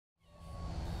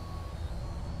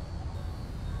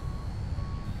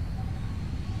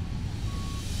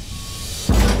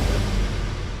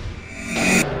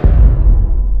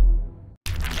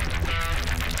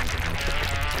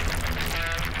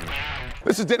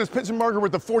is Dennis Pittsenbarger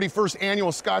with the 41st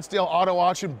Annual Scottsdale Auto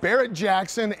Auction.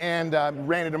 Barrett-Jackson and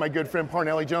ran into my good friend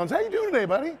Parnelli Jones. How you doing today,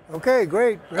 buddy? Okay,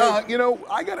 great. You know,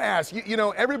 I got to ask, you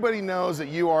know, everybody knows that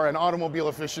you are an automobile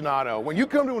aficionado. When you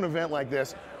come to an event like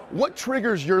this, what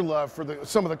triggers your love for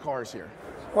some of the cars here?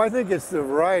 Well, I think it's the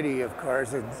variety of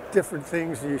cars, the different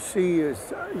things you see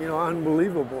is, you know,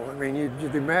 unbelievable. I mean,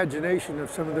 the imagination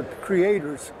of some of the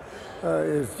creators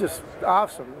is just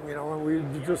awesome. You know, we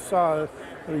just saw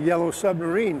a yellow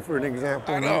submarine, for an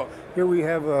example. I know. Here we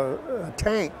have a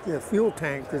tank, a fuel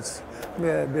tank that's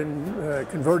been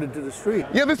converted to the street.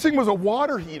 Yeah, this thing was a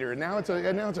water heater. Now it's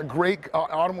a great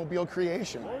automobile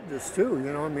creation. This too,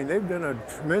 you know, I mean, they've done a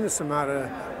tremendous amount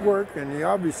of work, and you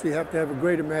obviously have to have a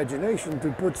great imagination to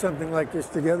put something like this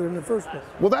together in the first place.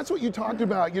 Well, that's what you talked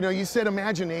about. You know, you said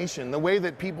imagination, the way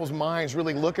that people's minds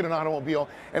really look at an automobile,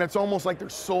 and it's almost like their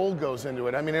soul goes into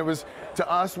it. I mean, it was to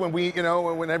us when we, you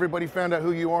know, when everybody found out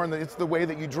who you are, and it's the way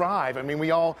that you drive. I mean,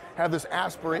 we all have this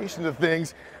aspiration to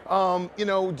things. You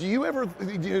know, do you ever,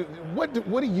 what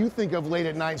do you think of late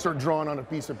at night and start drawing on a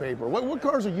piece of paper? What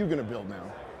cars are you going to build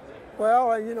now?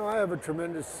 Well, you know, I have a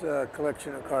tremendous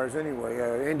collection of cars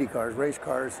anyway, Indy cars, race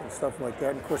cars and stuff like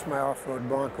that. And of course, my off-road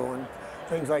Bronco and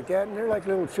things like that. And they're like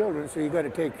little children, so you got to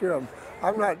take care of them.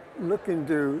 I'm not looking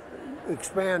to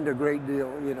expand a great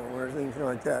deal, you know, or things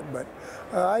like that. But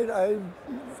I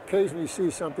occasionally see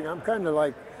something. I'm kind of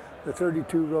like the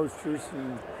 32 Roadsters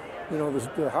and, you know,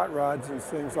 the hot rods and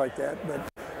things like that. But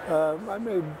I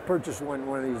may purchase one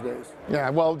of these days. Yeah,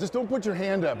 well, just don't put your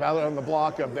hand up out on the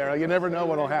block up there. You never know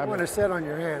what'll happen. You want to sit on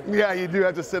your hands. Yeah, you do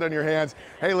have to sit on your hands.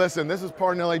 Hey, listen, this is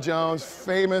Parnelli Jones,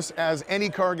 famous as any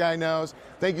car guy knows.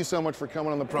 Thank you so much for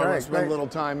coming on the program. Right, Spend a little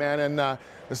time, man. And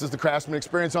this is the Craftsman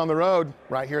Experience on the road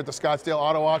right here at the Scottsdale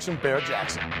Auto Auction,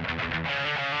 Barrett-Jackson.